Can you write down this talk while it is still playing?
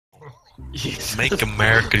Make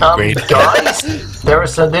America great again. Guys,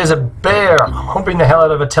 there's a bear humping the hell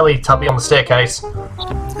out of a Teletubby on the staircase.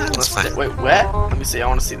 That's fine. Wait, where? Let me see. I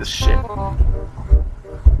want to see this shit. No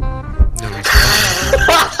reason.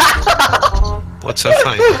 What's so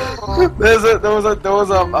funny? There was a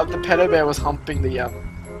the pedo bear was humping the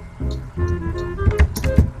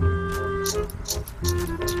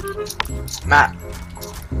Matt.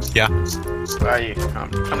 Yeah. Where are you?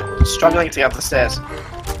 I'm struggling to get up the stairs.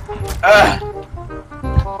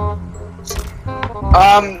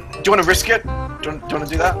 Do you want to risk it? Do you want to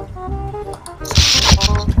do that?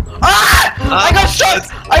 Ah! I got shot!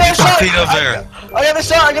 I got shot! Peanut bear. I got the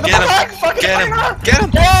shot! I got the back! Fucking Get him! back. Get him!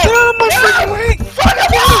 Get him! My freaking wing! Fuck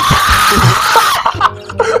him!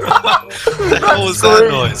 What the hell was that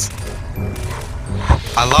noise?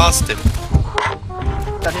 I lost him.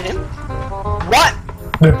 Is that him? What?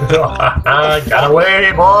 Get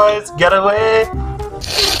away, boys! Get away!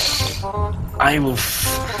 I will.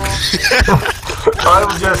 I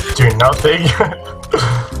will just do nothing.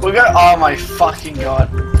 We got. Oh my fucking god.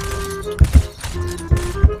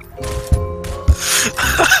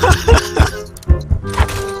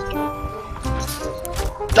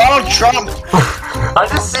 Donald Trump! I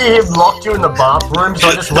just see him locked you in the bathroom, so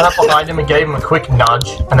I just went up behind him and gave him a quick nudge,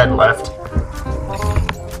 and then left.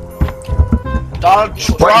 Donald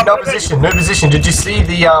Trump! Wait, no position. Did you see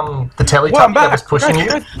the Teletubby that was pushing you?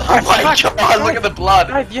 Oh my god, look at the blood!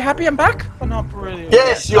 Guys, you happy I'm back? Or not really?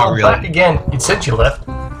 Yes, you're Not really. back again. You said you left.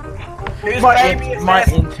 Whose My baby is this?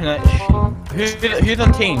 internet. Who's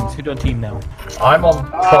on teams? Who's on team now? I'm on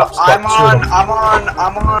props. I'm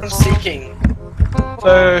on seeking.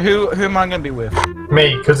 So who am I gonna be with?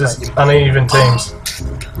 Me, because it's uneven teams.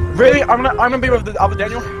 Really? I'm gonna be with the other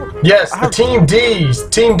Daniel. Yes, the team D's,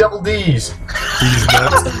 team double D's. These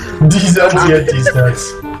nuts. D's nuts, yeah, D's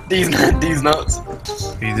nuts. These nuts.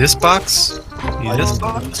 You this box? You this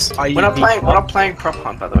box? We're not playing prop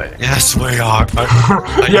hunt, by the way. Yes, we are.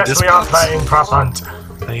 Are you Yes, this we are box? playing prop hunt.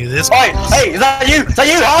 Are you this Oi! Hey, is that you? Is that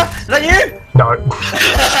you, huh? Is that you? No.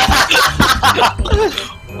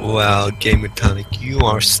 Well, Gamer Tonic, you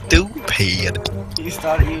are stupid. He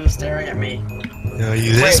was staring at me. Are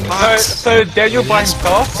you this box? So Daniel by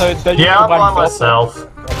himself? Yeah, I'm by myself.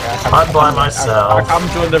 I'm by myself. I'm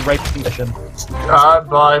doing the rape mission. I'm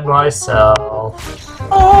by myself.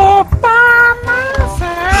 Oh, by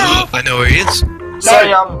myself. I know where he is.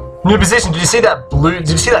 So, new position. Did you see that blue? Did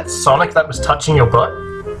you see that Sonic that was touching your butt?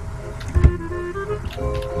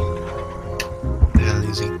 Yeah,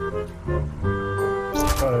 easy.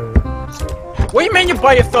 What do you mean you're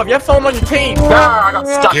by yourself? You have someone on your team. No, I got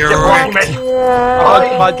stuck. You're You're right. me.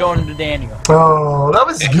 By John to Daniel. Oh, that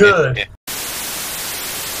was good.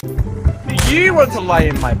 You want to lie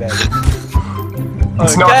in my bed.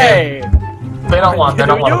 It's not Okay. They're not one. They're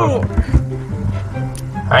not one of them.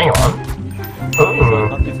 Hang on. Ooh.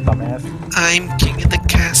 Not this dumbass. I'm king of the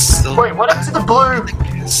castle. Wait, what happened to the blue?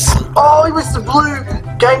 Castle. Oh, he was the blue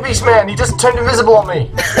Game Beast man. He just turned invisible on me.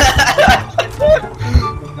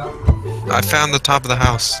 I found the top of the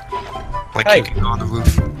house. Like Hey. you can go on the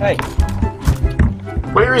roof. Hey.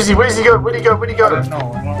 Where is he? Where does he go? Where'd he go? Where'd he go? I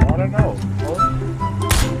don't know.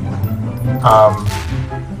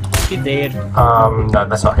 He did. No,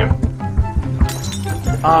 that's not him.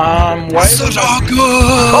 Why is it not...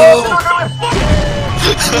 Oh,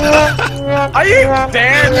 Are you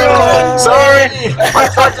Daniel? sorry! I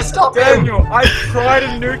tried to stop him! Daniel, I tried to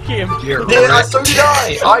nuke him. Yeah, so did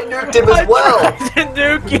I! I nuked him as well! I tried to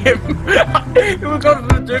nuke him. He was going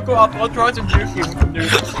to the nuke up. I tried to nuke him with the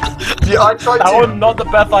nuke. Yeah, I tried That was to... not the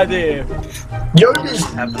best idea.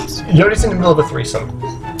 Yoda's in the middle of a threesome.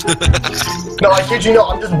 No, I kid you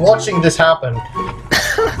not, I'm just watching this happen.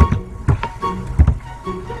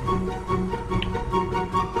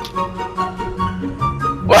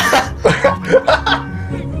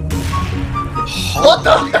 What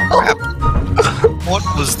the hell? What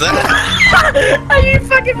was that? Are you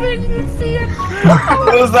fucking making see it?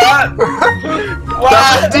 What was that? That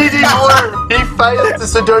was DD Blue! He failed to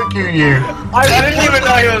Sudoku you! I didn't even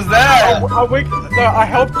know he was there. I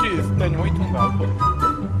helped you. Daniel, what are you talking about?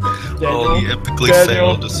 Daniel, Oh, he epically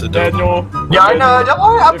failed to Sudoku. Daniel, Yeah, I know, don't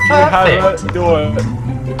worry, I'm if you have perfect! it, do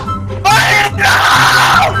it.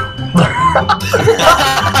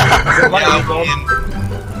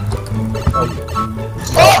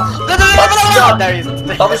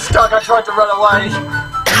 Like, I was stuck, I tried to run away!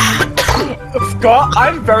 Scott,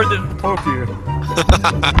 I'm very difficult with you.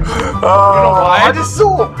 Oh, why? I just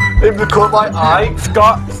saw him caught my eye.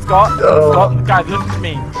 Scott, guys, listen to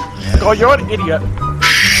me. Scott, you're an idiot.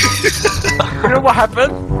 You know what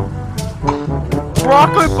happened?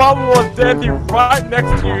 Barack Obama was standing right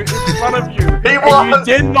next to you, in front of you, He and was.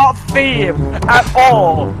 you did not see him at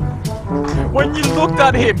all. When you looked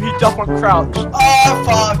at him, he just went crouch. Oh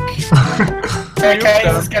fuck! Okay,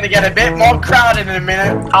 this is gonna get a bit more crowded in a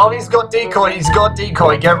minute. Oh, he's got decoy. He's got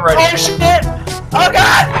decoy. Get ready. Oh shit! Oh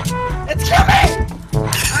god! It's coming!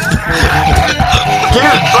 Give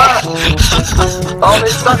back. Oh, they're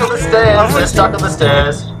stuck on the stairs. They're stuck on the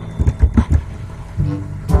stairs.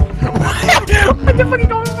 What the fuck is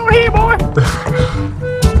going on here, boy?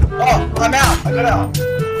 Oh, I'm out. I got out.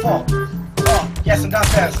 4. Oh, yes, I'm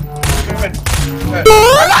downstairs. Good. Good. I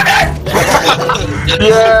love it!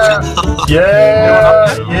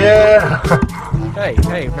 Yeah. Hey,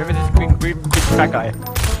 maybe this green big fat guy.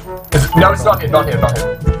 No, it's not him. Not him.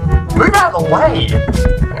 Move out of the way.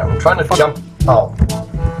 Hang on, I'm trying to jump. Oh.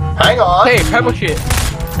 Hang on. Hey, pebble shit.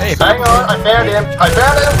 Hey, Hang on. I found him.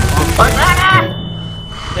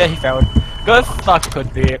 Yeah, he found. Go suck a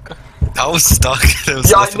dick. I was stuck. There was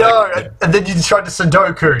Yeah, I nothing know. could do. And then you tried to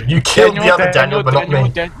Sudoku. You killed the other Daniel, but not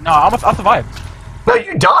me. No, I survived. No,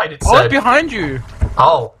 you died. It I was said. behind you.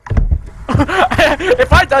 Oh.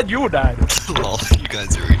 If I died, you would die. Lol, you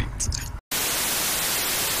guys are idiots.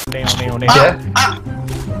 Nail. Yeah.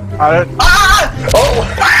 I don't. Oh.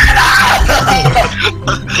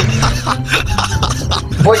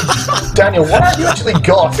 Wait, Daniel, what have you actually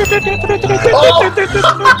got? Oh.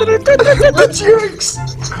 The jukes.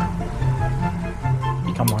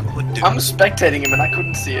 Come on. I'm spectating him and I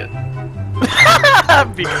couldn't see it.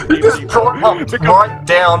 You just brought right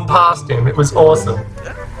down past him. It was awesome.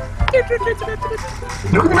 Look at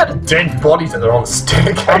the amount of dead bodies that are on the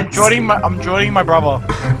staircase. I'm joining my brother.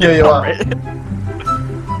 Yeah, you are.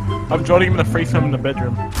 I'm joining him in the threesome in the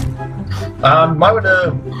bedroom. Might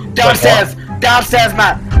wanna... Downstairs,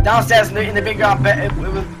 Matt. Downstairs in the big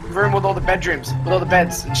room with all the bedrooms, with all the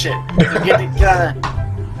beds and shit. Get out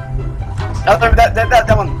of there.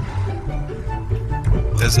 That one.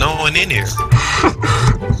 There's no one in here.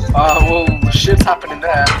 Well, shit's happening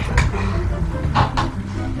there.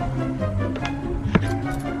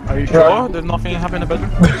 Are you sure? There's nothing happening in the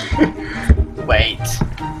bedroom? Wait.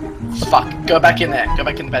 Fuck. Go back in there. Go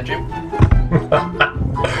back in the bedroom.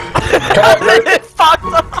 Fuck!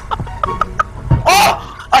 Oh!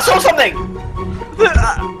 I saw something!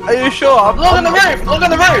 Are you sure? Look on the roof! Look on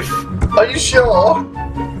the roof! Are you sure?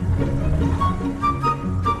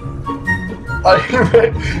 Are you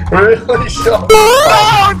really sure?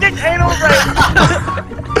 Oh, get anal rape!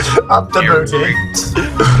 Up the booty.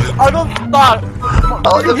 I don't stop! I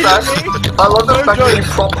love the fact that you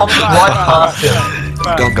pumped right past him.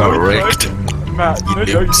 Don't go wrecked. Matt, no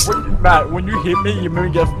joke. Matt, when you hit me, you made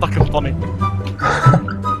me get stuck in Sonic.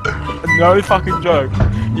 No fucking joke.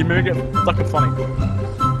 You made me get stuck in Sonic.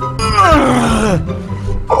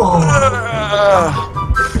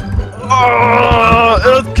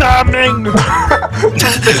 It's coming!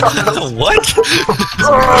 What?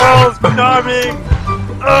 It's coming!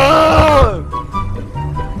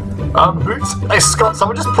 Boots? Hey, Scott,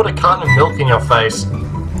 someone just put a carton of milk in your face.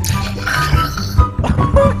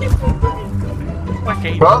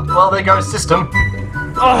 Okay. Well, there goes system.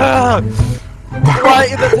 Why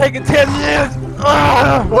is it taking 10 years?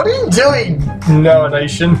 What are you doing? No,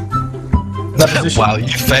 nation. That position. Wow, you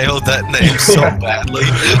failed that name so badly.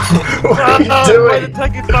 What are you Why is doing? it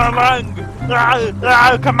taking so long?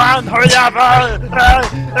 Come on, hurry up!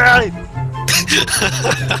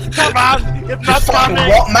 Come on, it's not coming!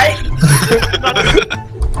 What, mate?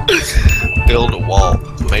 Build a wall.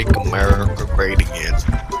 Make America great again.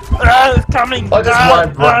 It's coming! I just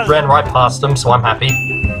ran right past him, so I'm happy.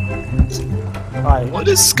 What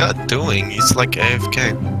is Scott doing? He's like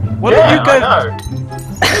AFK. What Yeah, are you guys? I know.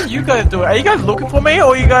 What are you guys doing? Are you guys looking for me,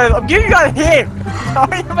 or are you guys? I'm giving you guys a hint.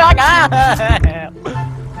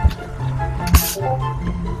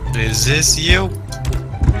 Is this you?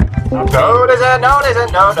 No, it isn't. No, it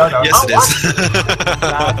isn't. No. Yes, Oh, it is.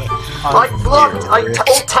 I blocked. I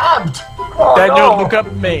tabbed. Oh, Daniel, no. look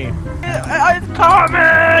at me. It's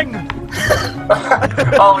coming!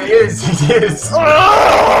 Oh, he is.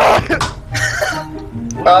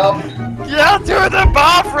 Yeah, to the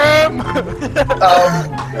bathroom!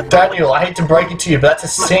 Daniel, I hate to break it to you, but that's a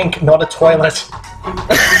sink, not a toilet.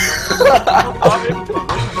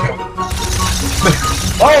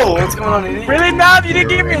 Oh, what's going on in here? Really, Nav? You didn't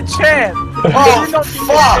give me a chance! Oh, you didn't give me a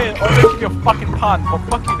fuck! chance. I'll make you a fucking pun. Well,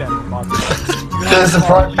 fuck you then, man. There's a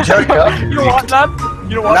private joker. You know what, Nav?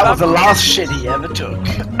 You know what, That Nav? was the last shit he ever took.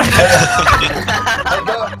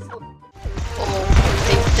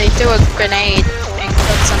 They threw a grenade and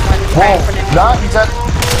killed someone right in front of me. No, he's at...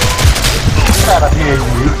 Get out of here,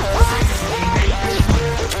 you.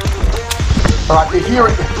 Alright, here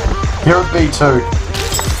at B2.